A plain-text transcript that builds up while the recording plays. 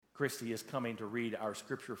Christy is coming to read our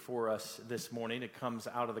scripture for us this morning. It comes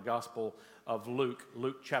out of the Gospel of Luke,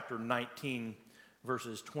 Luke chapter 19,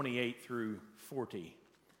 verses 28 through 40.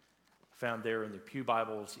 Found there in the Pew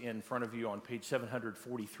Bibles in front of you on page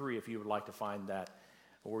 743 if you would like to find that,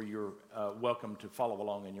 or you're welcome to follow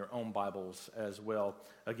along in your own Bibles as well.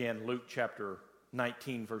 Again, Luke chapter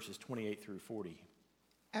 19, verses 28 through 40.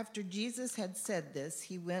 After Jesus had said this,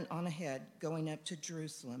 he went on ahead, going up to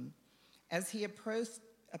Jerusalem. As he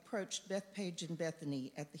approached Bethphage and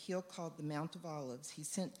Bethany at the hill called the Mount of Olives, he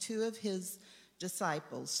sent two of his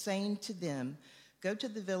disciples, saying to them, "Go to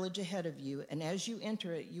the village ahead of you, and as you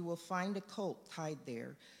enter it, you will find a colt tied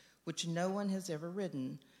there, which no one has ever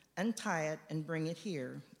ridden. Untie it and bring it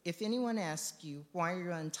here. If anyone asks you, 'Why are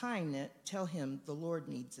you untying it?' tell him, 'The Lord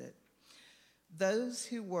needs it.'" Those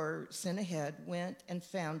who were sent ahead went and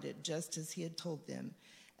found it just as he had told them.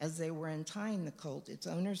 As they were untying the colt, its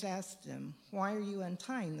owners asked them, "Why are you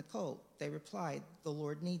untying the colt?" They replied, "The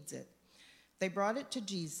Lord needs it." They brought it to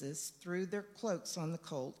Jesus, threw their cloaks on the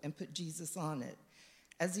colt, and put Jesus on it.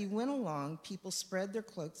 As he went along, people spread their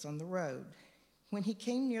cloaks on the road. When he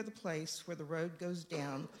came near the place where the road goes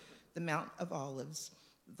down the Mount of Olives,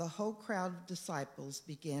 the whole crowd of disciples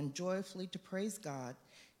began joyfully to praise God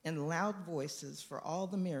in loud voices for all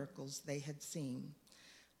the miracles they had seen.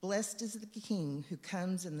 "Blessed is the King who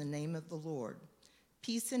comes in the name of the Lord.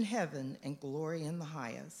 Peace in heaven and glory in the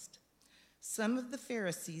highest." Some of the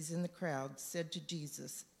Pharisees in the crowd said to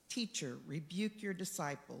Jesus, "Teacher, rebuke your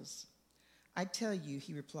disciples." "I tell you,"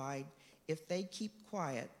 he replied, "if they keep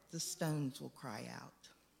quiet, the stones will cry out."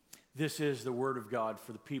 This is the word of God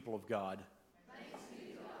for the people of God. Thanks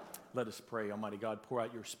be to God. Let us pray. Almighty God, pour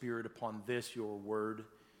out your Spirit upon this, your word,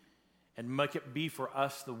 and make it be for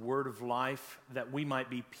us the word of life, that we might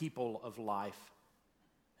be people of life.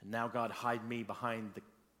 And now, God, hide me behind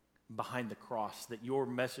the cross, that your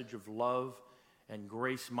message of love and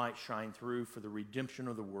grace might shine through for the redemption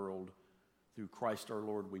of the world. Through Christ our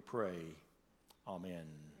Lord, we pray. Amen.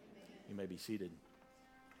 You may be seated.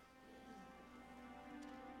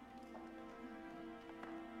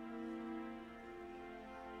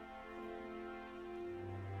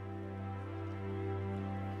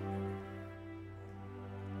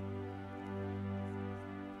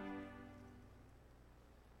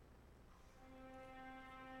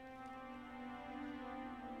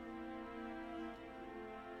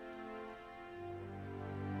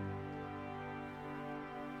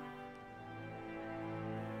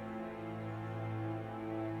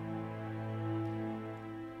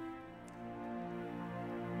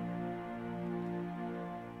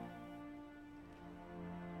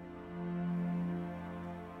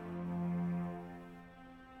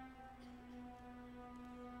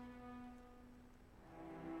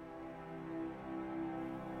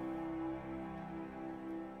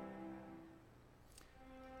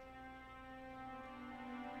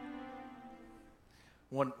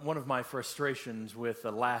 One of my frustrations with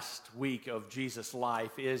the last week of Jesus'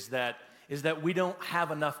 life is that we don't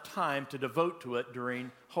have enough time to devote to it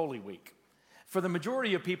during Holy Week. For the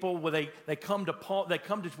majority of people, they come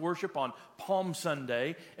to worship on Palm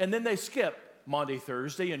Sunday, and then they skip Maundy,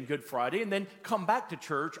 Thursday, and Good Friday, and then come back to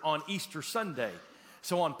church on Easter Sunday.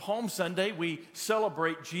 So on Palm Sunday, we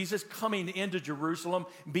celebrate Jesus coming into Jerusalem,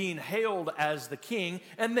 being hailed as the King,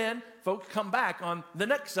 and then folks come back on the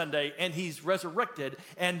next Sunday, and he's resurrected,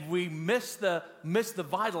 and we miss the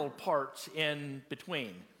vital parts in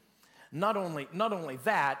between. Not only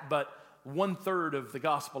that, but 1/3 of the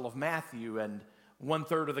Gospel of Matthew and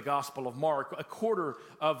 1/3 of the Gospel of Mark, 1/4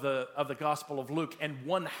 of the Gospel of Luke, and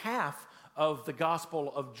 1/2 of the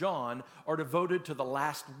Gospel of John are devoted to the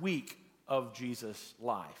last week of Jesus'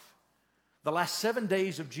 life. The last 7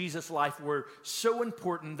 days of Jesus' life were so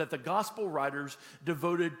important that the gospel writers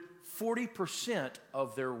devoted 40%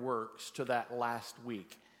 of their works to that last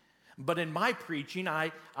week. But in my preaching,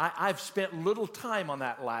 I've spent little time on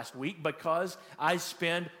that last week because I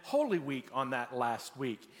spend Holy Week on that last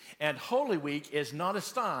week. And Holy Week is not a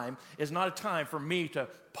time for me to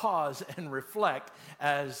pause and reflect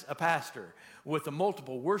as a pastor. With the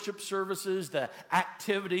multiple worship services, the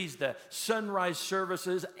activities, the sunrise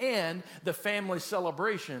services, and the family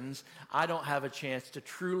celebrations, I don't have a chance to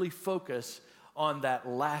truly focus on that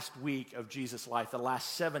last week of Jesus' life, the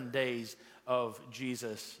last 7 days of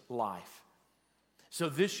Jesus' life. So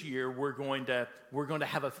this year we're going to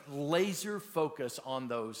have a laser focus on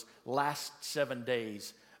those last 7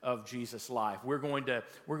 days of Jesus' life. We're going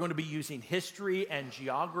to be using history and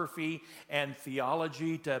geography and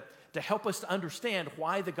theology to help us to understand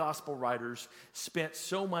why the gospel writers spent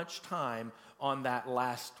so much time on that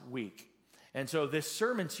last week. And so this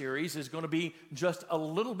sermon series is going to be just a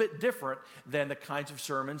little bit different than the kinds of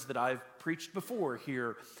sermons that I've preached before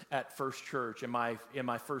here at First Church in my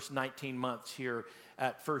first 19 months here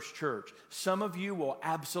at First Church. Some of you will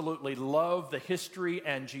absolutely love the history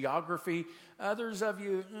and geography. Others of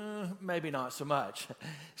you, maybe not so much.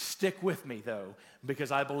 Stick with me, though,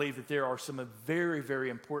 because I believe that there are some very, very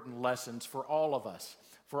important lessons for all of us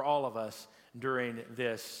during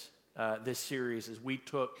this series as we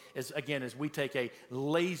take a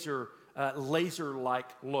laser-like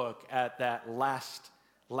look at that last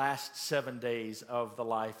 7 days of the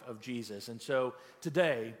life of Jesus. And so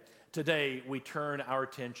today we turn our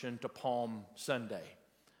attention to Palm Sunday.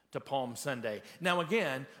 Now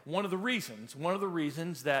again, one of the reasons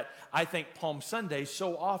that I think Palm Sunday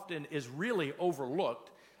so often is really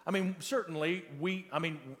overlooked. I mean, certainly we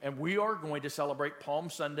are going to celebrate Palm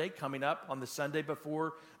Sunday coming up on the Sunday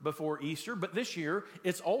before Easter, but this year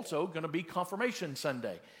it's also going to be Confirmation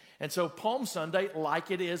Sunday. And so Palm Sunday,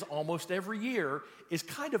 like it is almost every year, is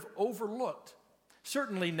kind of overlooked.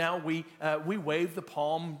 Certainly now we wave the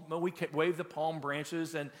palm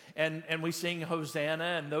branches and we sing Hosanna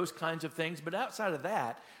and those kinds of things, but outside of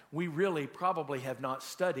that, we really probably have not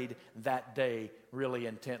studied that day really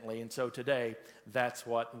intently. And so today, that's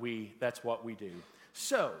what we do.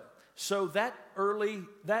 So that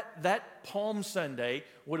Palm Sunday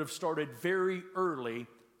would have started very early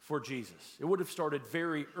for Jesus. It would have started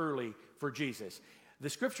very early for Jesus. The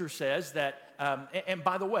scripture says that, and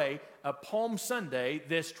by the way, Palm Sunday,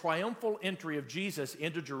 this triumphal entry of Jesus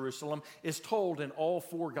into Jerusalem is told in all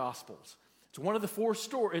four Gospels. It's one of the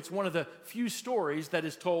few stories that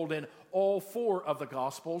is told in all four of the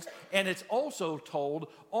Gospels, and it's also told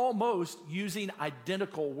almost using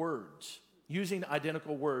identical words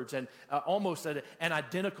and almost an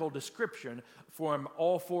identical description from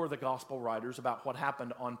all four of the Gospel writers about what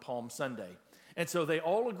happened on Palm Sunday. And so they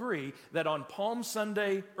all agree that on Palm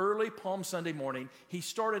Sunday, early Palm Sunday morning, he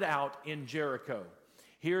started out in Jericho.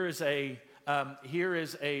 Here is a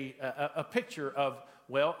picture of,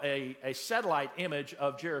 a satellite image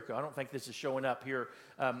of Jericho. I don't think this is showing up here.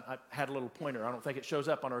 I had a little pointer. I don't think it shows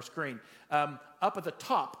up on our screen. Up at the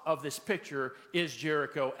top of this picture is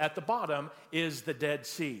Jericho. At the bottom is the Dead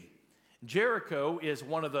Sea. Jericho is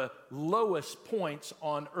one of the lowest points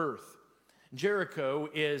on earth. Jericho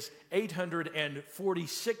is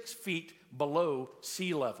 846 feet below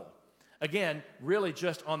sea level. Again, really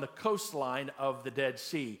just on the coastline of the Dead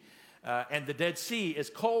Sea. And the Dead Sea is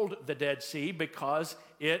called the Dead Sea because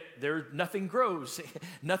nothing grows,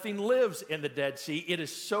 nothing lives in the Dead Sea. It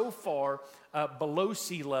is so far below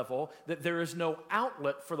sea level that there is no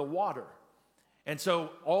outlet for the water. And so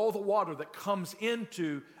all the water that comes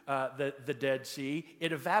into the Dead Sea,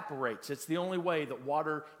 it evaporates. It's the only way that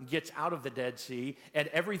water gets out of the Dead Sea, and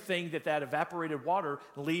everything that evaporated water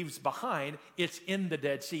leaves behind, it's in the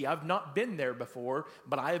Dead Sea. I've not been there before,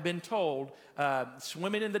 but I have been told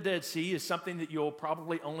swimming in the Dead Sea is something that you'll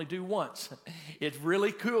probably only do once. It's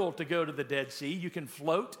really cool to go to the Dead Sea. You can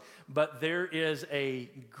float, but there is a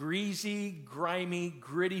greasy, grimy,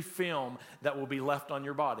 gritty film that will be left on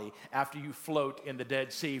your body after you float in the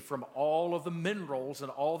Dead Sea from all of the minerals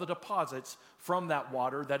and all the deposits from that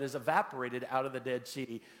water that is evaporated out of the Dead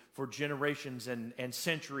Sea for generations and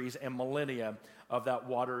centuries and millennia of that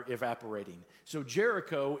water evaporating. So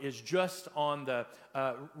Jericho is just on the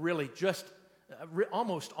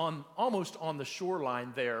almost on the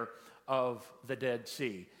shoreline there of the Dead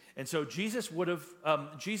Sea. And so Jesus would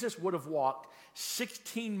have walked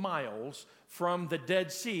 16 miles from the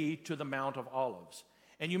Dead Sea to the Mount of Olives.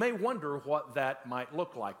 And you may wonder what that might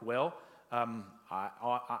look like. Well,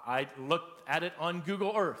 I looked at it on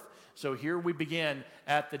Google Earth. So here we begin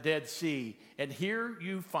at the Dead Sea. And here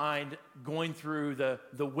you find going through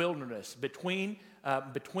the wilderness between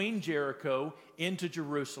Jericho into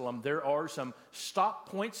Jerusalem. There are some stop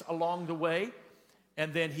points along the way.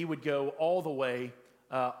 And then he would go all the way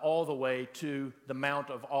to the Mount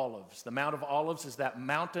of Olives. The Mount of Olives is that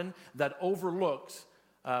mountain that overlooks.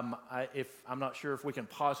 I'm not sure if we can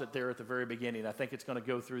pause it there at the very beginning. I think it's going to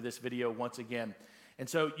go through this video once again. And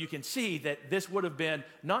so you can see that this would have been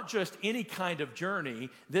not just any kind of journey.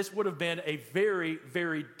 This would have been a very,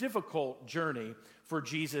 very difficult journey for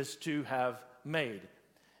Jesus to have made.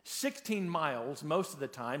 16 miles, most of the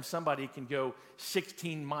time, somebody can go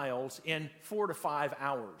 16 miles in 4 to 5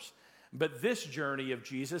 hours. But this journey of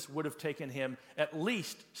Jesus would have taken him at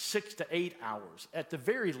least 6 to 8 hours, at the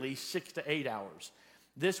very least 6 to 8 hours.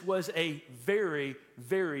 This was a very,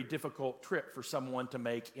 very difficult trip for someone to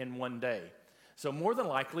make in one day. So more than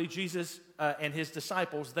likely, Jesus and his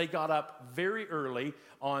disciples, they got up very early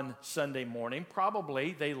on Sunday morning.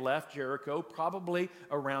 Probably they left Jericho probably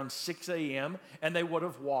around 6 a.m., and they would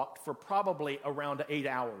have walked for probably around 8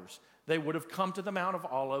 hours. They would have come to the Mount of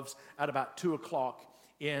Olives at about 2 o'clock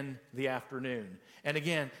in the afternoon. And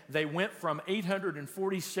again, they went from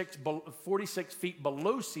 846 feet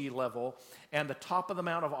below sea level, and the top of the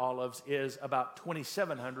Mount of Olives is about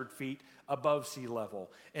 2,700 feet above sea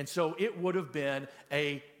level. And so it would have been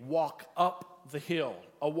a walk up the hill,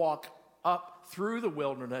 a walk up through the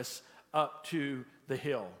wilderness up to the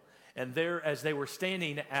hill. And there, as they were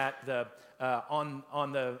standing at the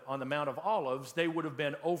on the Mount of Olives, they would have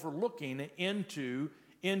been overlooking into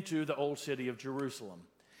the old city of Jerusalem.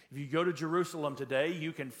 If you go to Jerusalem today,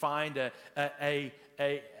 you can find a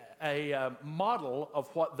model of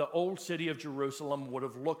what the old city of Jerusalem would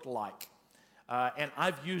have looked like. And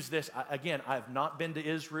I've used this, again, I've not been to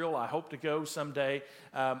Israel. I hope to go someday.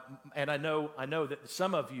 And I know that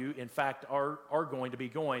some of you, in fact, are going to be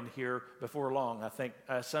going here before long. I think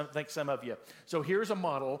some of you. So here's a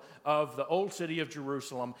model of the old city of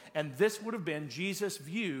Jerusalem. And this would have been Jesus'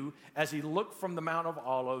 view as he looked from the Mount of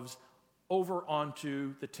Olives over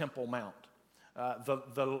onto the Temple Mount.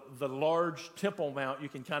 The large Temple Mount, you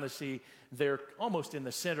can kind of see there almost in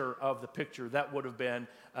the center of the picture. That would have been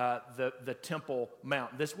the Temple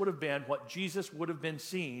Mount. This would have been what Jesus would have been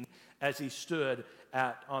seeing as he stood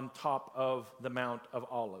on top of the Mount of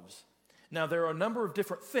Olives. Now, there are a number of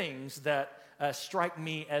different things that strike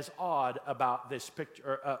me as odd about this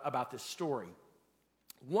picture, about this story.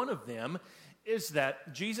 One of them is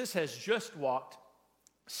that Jesus has just walked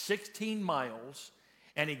 16 miles,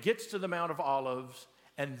 and he gets to the Mount of Olives,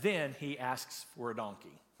 and then he asks for a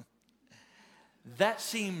donkey. That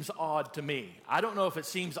seems odd to me. I don't know if it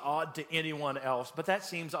seems odd to anyone else, but that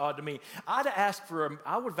seems odd to me. I would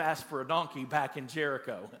have asked for a donkey back in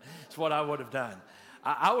Jericho. That's what I would have done.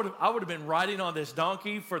 I would have been riding on this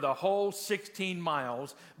donkey for the whole 16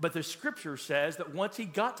 miles, but the scripture says that once he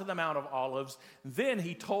got to the Mount of Olives, then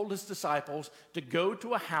he told his disciples to go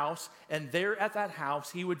to a house, and there at that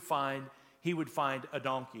house he would find a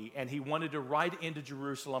donkey, and he wanted to ride into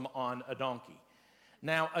Jerusalem on a donkey.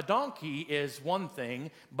 Now, a donkey is one thing,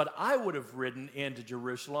 but I would have ridden into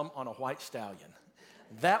Jerusalem on a white stallion.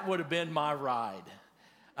 That would have been my ride.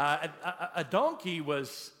 A donkey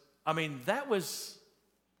was, it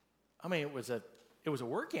was a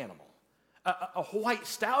work animal. A white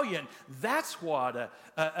stallion, that's what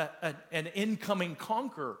an incoming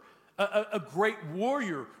conqueror, a great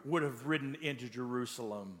warrior would have ridden into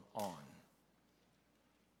Jerusalem on.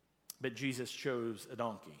 But Jesus chose a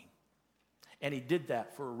donkey. And he did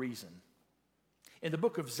that for a reason. In the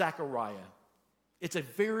book of Zechariah, it's a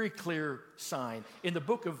very clear sign. In the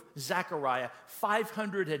book of Zechariah,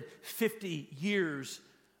 550 years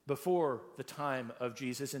before the time of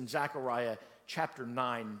Jesus, in Zechariah chapter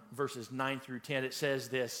 9, verses 9 through 10, it says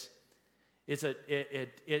this. It's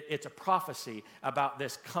a prophecy about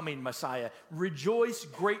this coming Messiah. Rejoice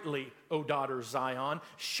greatly, O daughter Zion.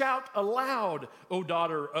 Shout aloud, O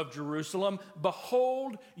daughter of Jerusalem.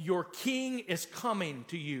 Behold, your king is coming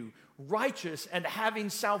to you. Righteous and having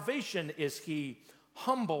salvation is he.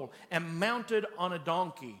 Humble and mounted on a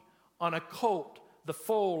donkey, on a colt, the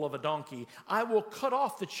foal of a donkey. I will cut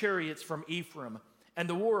off the chariots from Ephraim and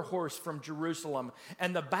the war horse from Jerusalem,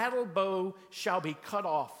 and the battle bow shall be cut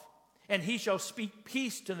off. And he shall speak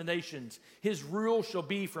peace to the nations. His rule shall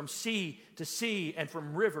be from sea to sea, and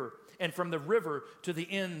from the river to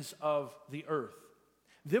the ends of the earth.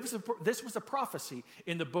 This was a prophecy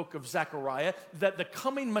in the book of Zechariah that the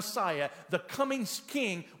coming Messiah, the coming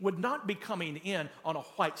king, would not be coming in on a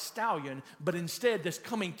white stallion, but instead this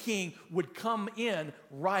coming king would come in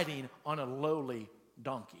riding on a lowly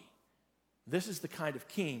donkey. This is the kind of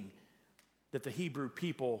king that the Hebrew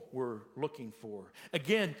people were looking for.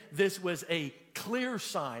 Again, this was a clear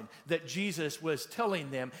sign that Jesus was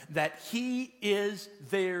telling them that he is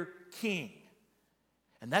their king.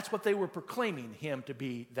 And that's what they were proclaiming him to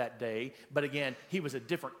be that day. But again, he was a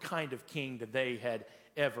different kind of king that they had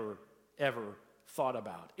ever thought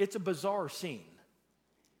about. It's a bizarre scene.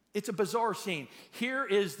 It's a bizarre scene. Here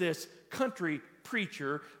is this country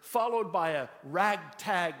preacher followed by a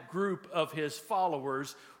ragtag group of his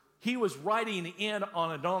followers. He was riding in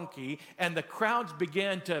on a donkey, and the crowds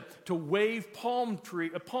began to wave palm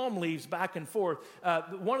leaves back and forth.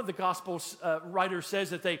 One of the gospel writers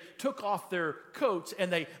says that they took off their coats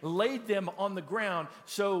and they laid them on the ground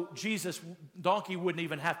so Jesus' donkey wouldn't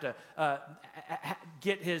even have to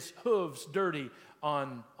get his hooves dirty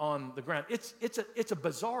on the ground. It's a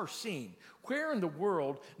bizarre scene. Where in the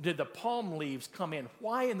world did the palm leaves come in?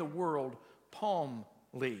 Why in the world palm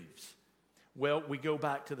leaves. Well, we go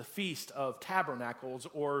back to the Feast of Tabernacles,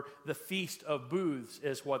 or the Feast of Booths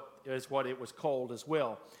is what it was called as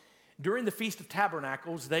well. During the Feast of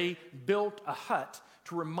Tabernacles, they built a hut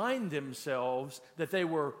to remind themselves that they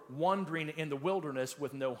were wandering in the wilderness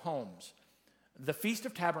with no homes. The Feast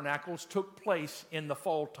of Tabernacles took place in the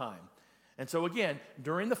fall time. And so again,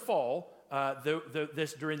 during the fall,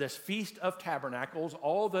 during this Feast of Tabernacles,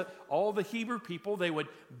 all the Hebrew people, they would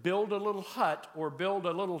build a little hut or build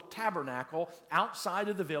a little tabernacle outside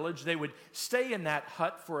of the village. They would stay in that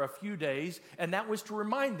hut for a few days, and that was to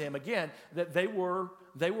remind them again that they were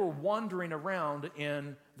wandering around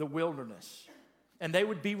in the wilderness. And they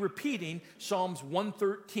would be repeating Psalms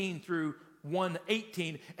 113 through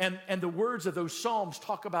 118, and the words of those Psalms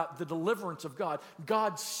talk about the deliverance of God.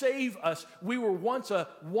 God, save us. We were once a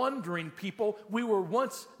wandering people. We were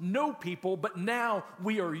once no people, but now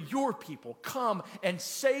we are your people. Come and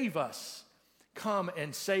save us. Come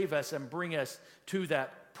and save us and bring us to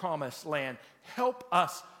that promised land. Help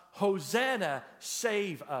us. Hosanna,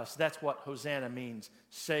 save us. That's what Hosanna means,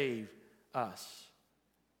 save us.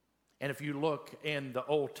 And if you look in the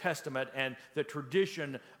Old Testament and the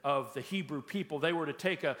tradition of the Hebrew people, they were to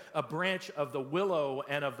take a branch of the willow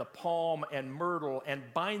and of the palm and myrtle and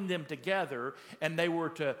bind them together, and they were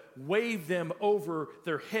to wave them over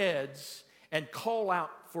their heads and call out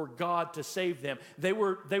for God to save them. They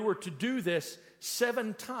were to do this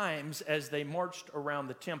 7 times as they marched around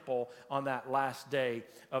the temple on that last day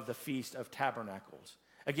of the Feast of Tabernacles.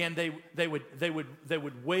 Again, they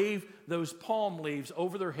would wave those palm leaves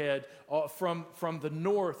over their head from the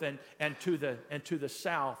north and to the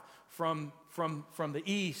south, from the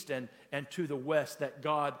east and to the west, that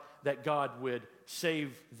God would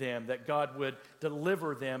save them, that God would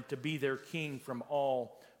deliver them to be their king from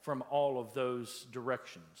all of those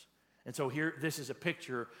directions. And so here, this is a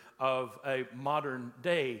picture of a modern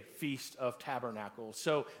day Feast of Tabernacles.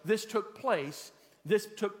 So this took place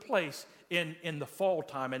in the fall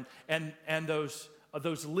time, and those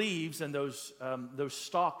leaves and those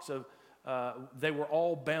stalks of they were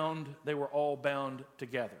all bound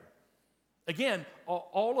together. Again,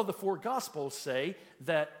 all of the 4 Gospels say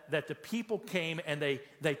that the people came and they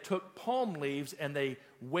took palm leaves and they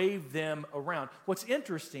waved them around. What's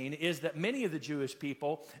interesting is that many of the Jewish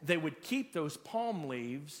people, they would keep those palm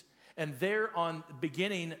leaves, and there on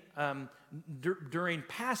beginning during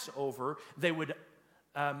Passover, they would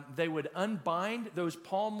unbind those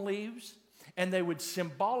palm leaves, and they would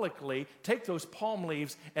symbolically take those palm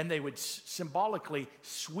leaves and they would symbolically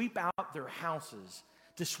sweep out their houses,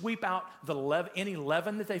 to sweep out any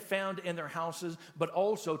leaven that they found in their houses, but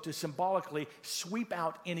also to symbolically sweep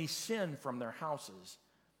out any sin from their houses.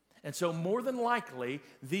 And so more than likely,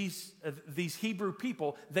 these Hebrew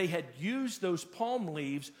people, they had used those palm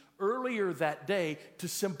leaves earlier that day to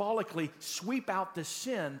symbolically sweep out the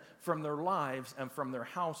sin from their lives and from their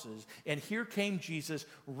houses. And here came Jesus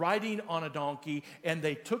riding on a donkey, and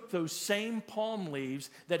they took those same palm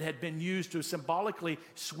leaves that had been used to symbolically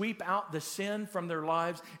sweep out the sin from their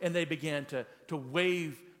lives, and they began to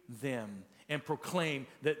wave them and proclaim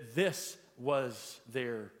that this was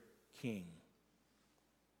their king.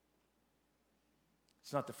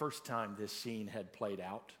 It's not the first time this scene had played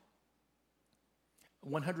out.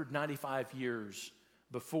 195 years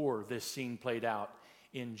before this scene played out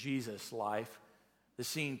in Jesus' life, the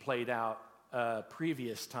scene played out a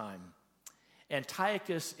previous time.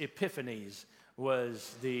 Antiochus Epiphanes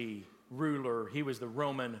was the ruler. He was the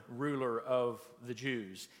Roman ruler of the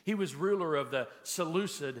Jews. He was ruler of the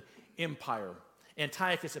Seleucid Empire.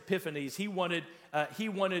 Antiochus Epiphanes, he wanted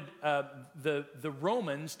the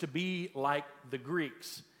Romans to be like the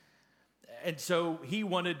Greeks. And so he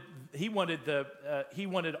wanted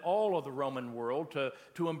all of the Roman world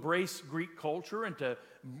to embrace Greek culture and to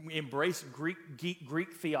embrace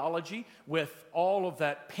Greek theology with all of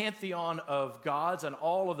that pantheon of gods and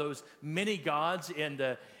all of those many gods in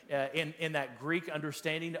that Greek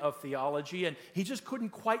understanding of theology. And he just couldn't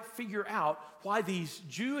quite figure out why these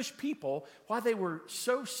Jewish people, why they were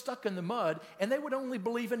so stuck in the mud and they would only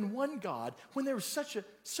believe in one God when there was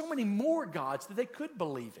so many more gods that they could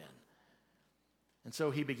believe in. And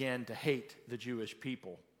so he began to hate the Jewish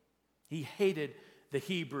people. He hated the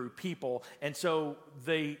Hebrew people. And so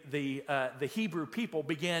the Hebrew people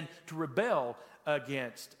began to rebel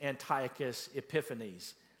against Antiochus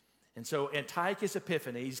Epiphanes. And so Antiochus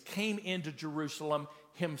Epiphanes came into Jerusalem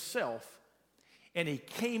himself, and he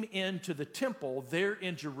came into the temple there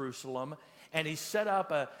in Jerusalem, and he set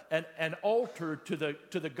up an altar to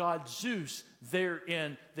the god Zeus there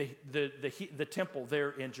in the temple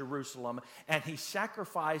there in Jerusalem, and he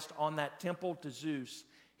sacrificed on that temple to Zeus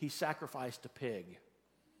he sacrificed a pig.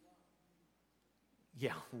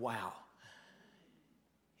 Yeah, wow.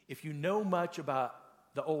 If you know much about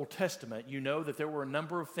the Old Testament, you know that there were a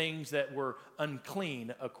number of things that were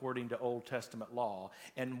unclean according to Old Testament law.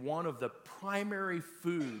 And one of the primary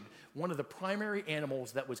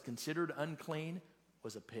animals that was considered unclean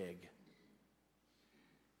was a pig.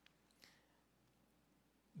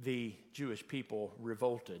 The Jewish people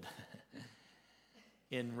revolted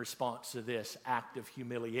in response to this act of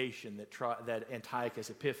humiliation that Antiochus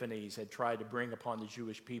Epiphanes had tried to bring upon the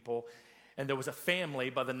Jewish people. And there was a family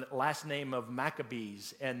by the last name of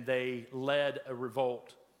Maccabees, and they led a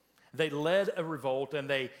revolt. They led a revolt, and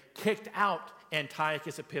they kicked out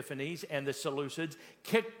Antiochus Epiphanes and the Seleucids,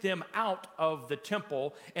 kicked them out of the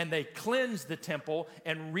temple, and they cleansed the temple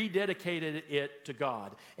and rededicated it to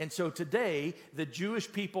God. And so today, the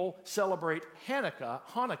Jewish people celebrate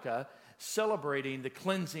Hanukkah, celebrating the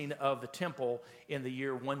cleansing of the temple in the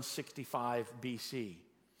year 165 BC.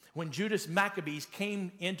 When Judas Maccabees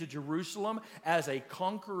came into Jerusalem as a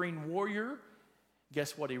conquering warrior,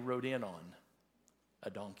 guess what he rode in on? A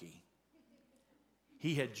donkey.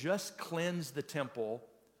 He had just cleansed the temple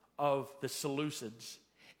of the Seleucids,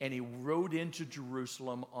 and he rode into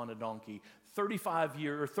Jerusalem on a donkey. 24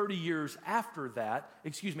 years after that,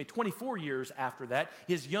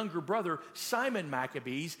 his younger brother, Simon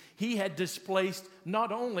Maccabees, he had displaced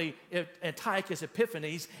not only Antiochus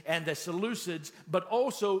Epiphanes and the Seleucids, but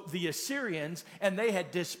also the Assyrians, and they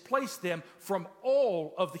had displaced them from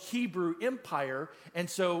all of the Hebrew Empire, and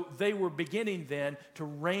so they were beginning then to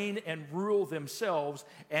reign and rule themselves,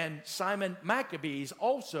 and Simon Maccabees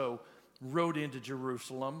also rode into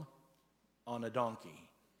Jerusalem on a donkey.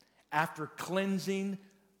 After cleansing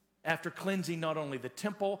not only the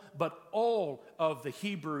temple, but all of the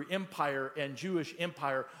Hebrew Empire and Jewish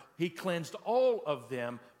Empire, he cleansed all of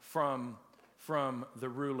them from the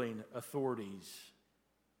ruling authorities.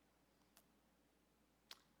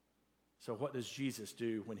 So what does Jesus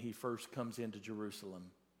do when he first comes into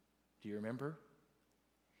Jerusalem? Do you remember?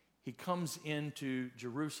 He comes into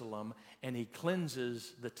Jerusalem and he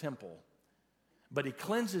cleanses the temple. But he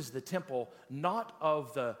cleanses the temple not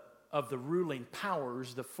of the ruling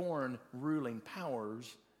powers, the foreign ruling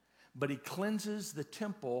powers, but he cleanses the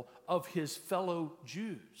temple of his fellow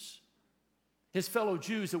Jews. His fellow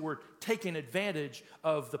Jews that were taking advantage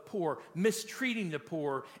of the poor, mistreating the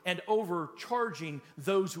poor, and overcharging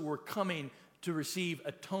those who were coming to receive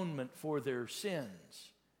atonement for their sins.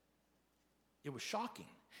 It was shocking.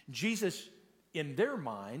 Jesus, in their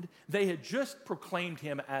mind, they had just proclaimed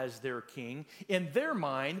him as their king. In their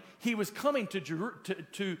mind, he was coming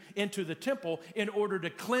into the temple in order to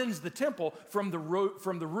cleanse the temple from the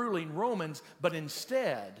ruling Romans, but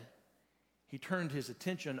instead, he turned his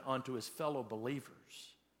attention onto his fellow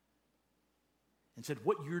believers and said,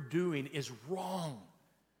 what you're doing is wrong.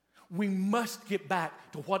 We must get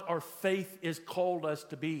back to what our faith is called us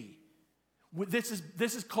to be. This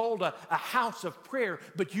is called a house of prayer,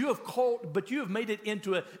 but you have made it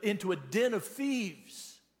into a den of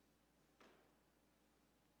thieves.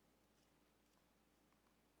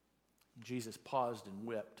 Jesus paused and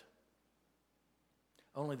wept.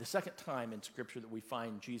 Only the second time in Scripture that we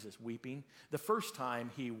find Jesus weeping. The first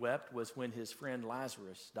time he wept was when his friend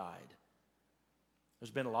Lazarus died.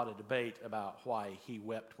 There's been a lot of debate about why he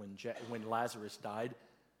wept when Lazarus died.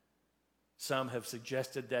 Some have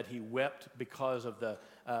suggested that he wept because of the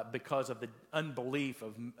unbelief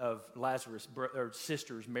of Lazarus'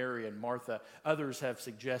 sisters, Mary and Martha. Others have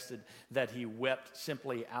suggested that he wept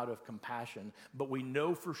simply out of compassion. But we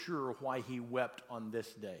know for sure why he wept on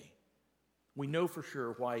this day. We know for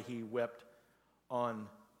sure why he wept on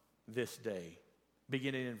this day.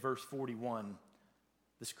 Beginning in verse 41,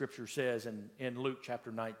 the Scripture says in Luke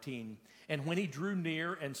chapter 19, "And when he drew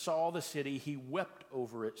near and saw the city, he wept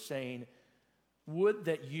over it, saying, 'Would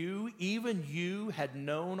that you, even you, had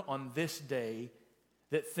known on this day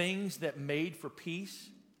that things that made for peace,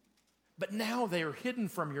 but now they are hidden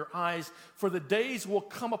from your eyes, for the days will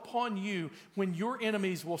come upon you when your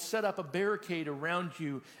enemies will set up a barricade around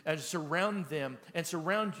you and surround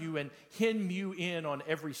you and hem you in on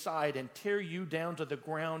every side and tear you down to the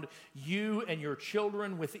ground, you and your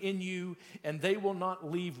children within you, and they will not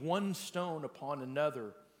leave one stone upon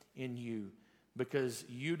another in you, because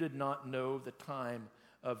you did not know the time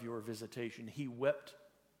of your visitation.'" He wept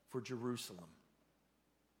for Jerusalem.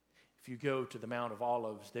 If you go to the Mount of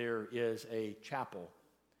Olives, there is a chapel.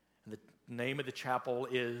 And the name of the chapel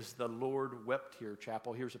is the Lord Wept Here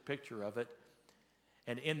Chapel. Here's a picture of it.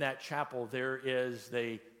 And in that chapel, there is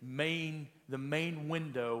the main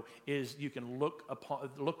window is, you can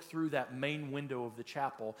look through that main window of the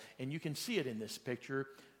chapel, and you can see it in this picture.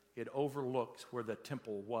 it overlooks where the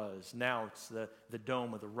temple was. Now it's the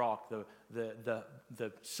Dome of the Rock,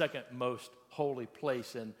 the second most holy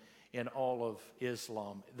place in all of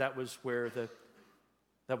Islam. That was where the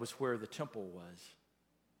temple was.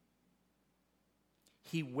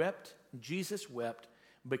 He wept, Jesus wept,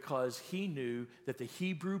 because he knew that the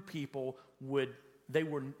Hebrew people were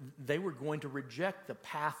going to reject the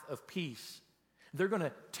path of peace. They're going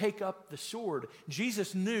to take up the sword.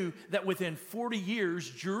 Jesus knew that within 40 years,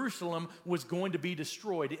 Jerusalem was going to be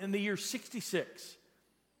destroyed. In the year 66,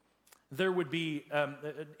 there would be,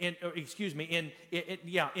 in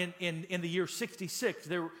the year 66,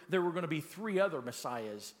 there were going to be 3 other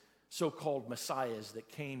messiahs, so-called messiahs, that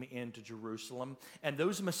came into Jerusalem. And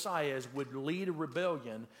those messiahs would lead a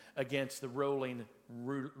rebellion against the Roman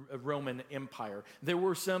Empire. There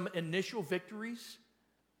were some initial victories,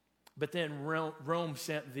 but then Rome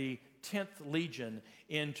sent the 10th Legion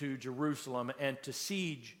into Jerusalem and to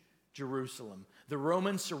siege Jerusalem. The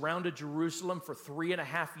Romans surrounded Jerusalem for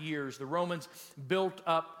 3.5 years. The Romans built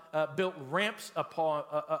ramps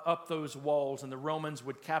up those walls, and the Romans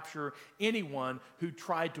would capture anyone who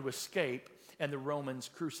tried to escape, and the Romans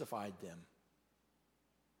crucified them.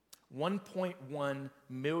 1.1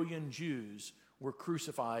 million Jews were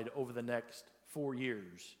crucified over the next 4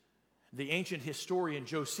 years. The ancient historian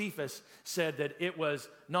Josephus said that it was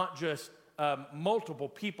not just multiple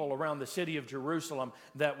people around the city of Jerusalem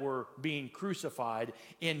that were being crucified.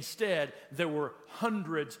 Instead, there were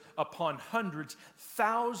hundreds upon hundreds,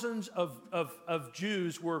 thousands of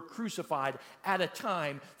Jews were crucified at a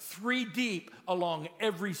time, 3 deep along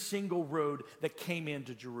every single road that came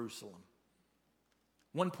into Jerusalem.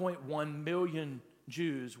 1.1 million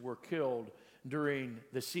Jews were killed during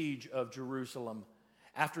the siege of Jerusalem.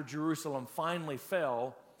 After Jerusalem finally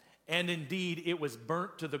fell, and indeed it was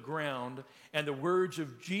burnt to the ground, and the words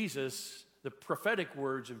of Jesus, the prophetic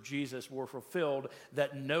words of Jesus, were fulfilled,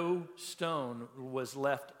 that no stone was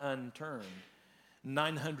left unturned.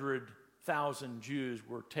 900,000 Jews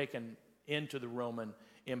were taken into the Roman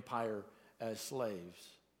Empire as slaves.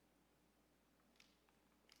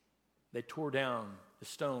 They tore down the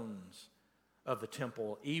stones of the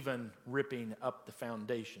temple, even ripping up the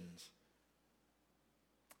foundations.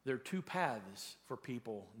 There are 2 paths for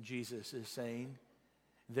people, Jesus is saying.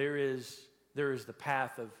 There is the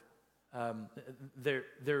path of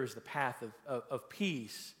there is the path of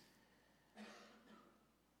peace,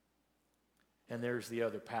 and there's the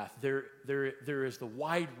other path. There is the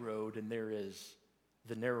wide road, and there is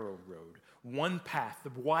the narrow road. One path, the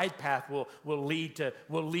wide path, will lead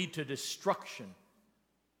to destruction,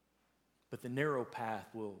 but the narrow path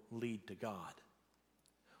will lead to God.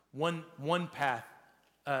 One path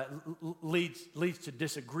leads to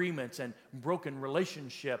disagreements and broken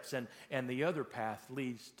relationships, and the other path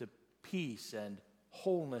leads to peace and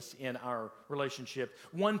wholeness in our relationship.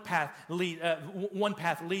 One path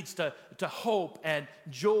leads to hope and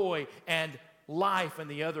joy and life, and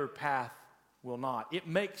the other path will not. It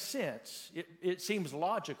makes sense. It seems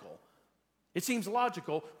logical. It seems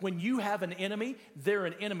logical. When you have an enemy, they're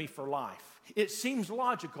an enemy for life. It seems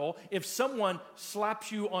logical. If someone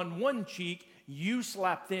slaps you on one cheek, you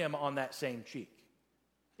slap them on that same cheek.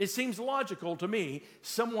 It seems logical to me.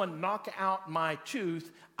 Someone knock out my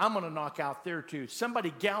tooth, I'm going to knock out their tooth.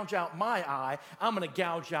 Somebody gouge out my eye, I'm going to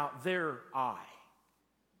gouge out their eye.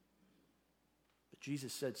 But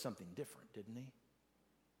Jesus said something different, didn't he?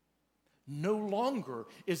 No longer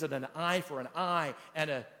is it an eye for an eye and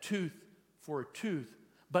a tooth for a tooth.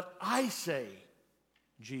 But I say,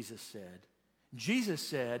 Jesus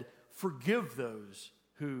said, forgive those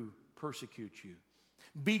who persecute you.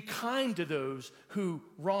 Be kind to those who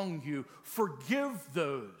wrong you. Forgive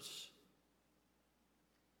those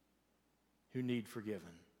who need forgiven.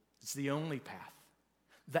 It's the only path,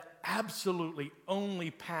 the absolutely only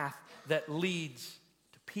path that leads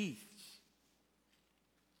to peace.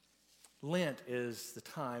 Lent is the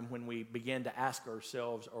time when we begin to ask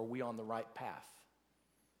ourselves, are we on the right path?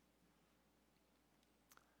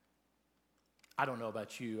 I don't know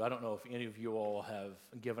about you. I don't know if any of you all have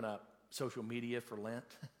given up social media for Lent.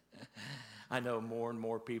 I know more and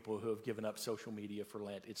more people who have given up social media for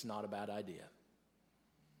Lent. It's not a bad idea.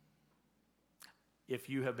 If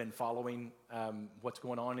you have been following what's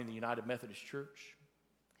going on in the United Methodist Church,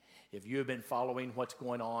 if you have been following what's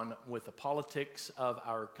going on with the politics of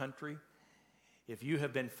our country, if you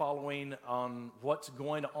have been following on what's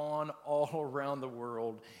going on all around the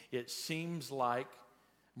world, it seems like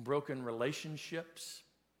broken relationships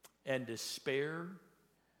and despair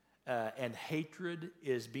and hatred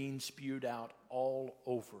is being spewed out all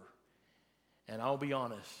over. And I'll be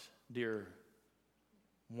honest, dear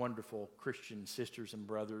wonderful Christian sisters and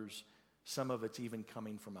brothers. Some of it's even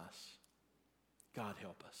coming from us. God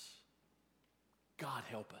help us. God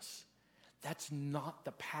help us. That's not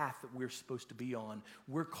the path that we're supposed to be on.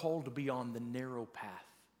 We're called to be on the narrow path.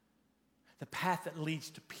 The path that leads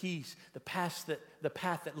to peace, the path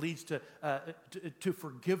that leads to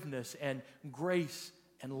forgiveness and grace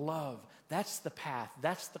and love. That's the path.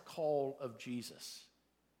 That's the call of Jesus.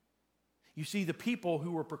 You see, the people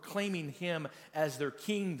who were proclaiming him as their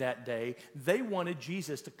king that day, they wanted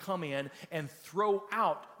Jesus to come in and throw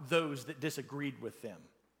out those that disagreed with them.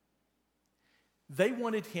 They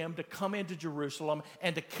wanted him to come into Jerusalem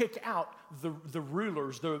and to kick out the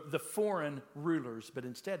rulers, the foreign rulers. But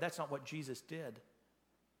instead, that's not what Jesus did.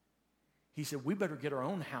 He said, we better get our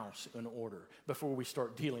own house in order before we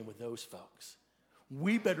start dealing with those folks.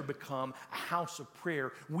 We better become a house of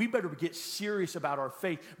prayer. We better get serious about our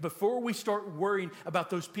faith. Before we start worrying about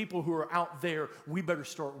those people who are out there, we better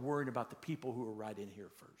start worrying about the people who are right in here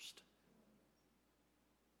first.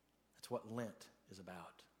 That's what Lent is about.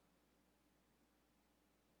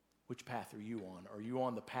 Which path are you on? Are you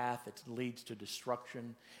on the path that leads to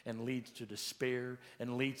destruction and leads to despair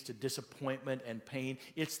and leads to disappointment and pain?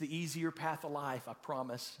 It's the easier path of life, I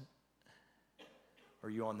promise. Or are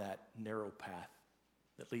you on that narrow path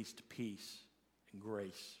that leads to peace and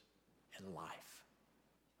grace and life?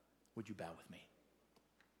 Would you bow with me?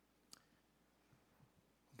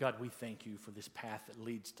 God, we thank you for this path that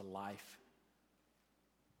leads to life.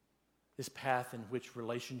 This path in which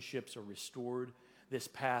relationships are restored. This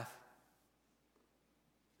path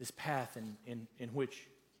in which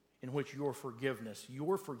your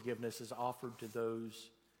forgiveness is offered to those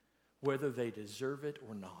whether they deserve it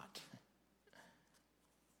or not.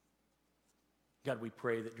 God, we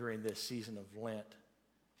pray that during this season of Lent,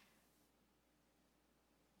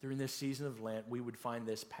 we would find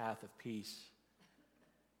this path of peace.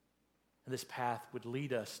 And this path would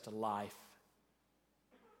lead us to life.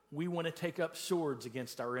 We want to take up swords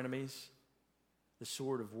against our enemies, the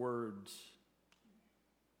sword of words,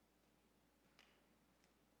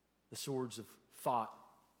 the swords of thought,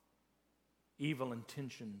 evil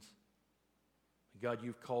intentions. God,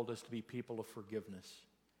 you've called us to be people of forgiveness.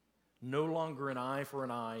 No longer an eye for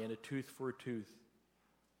an eye and a tooth for a tooth,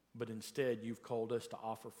 but instead you've called us to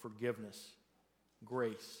offer forgiveness,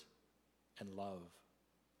 grace, and love.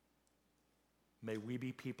 May we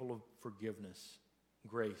be people of forgiveness,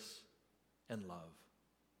 grace, and love.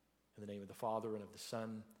 In the name of the Father, and of the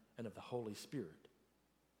Son, and of the Holy Spirit.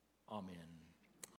 Amen.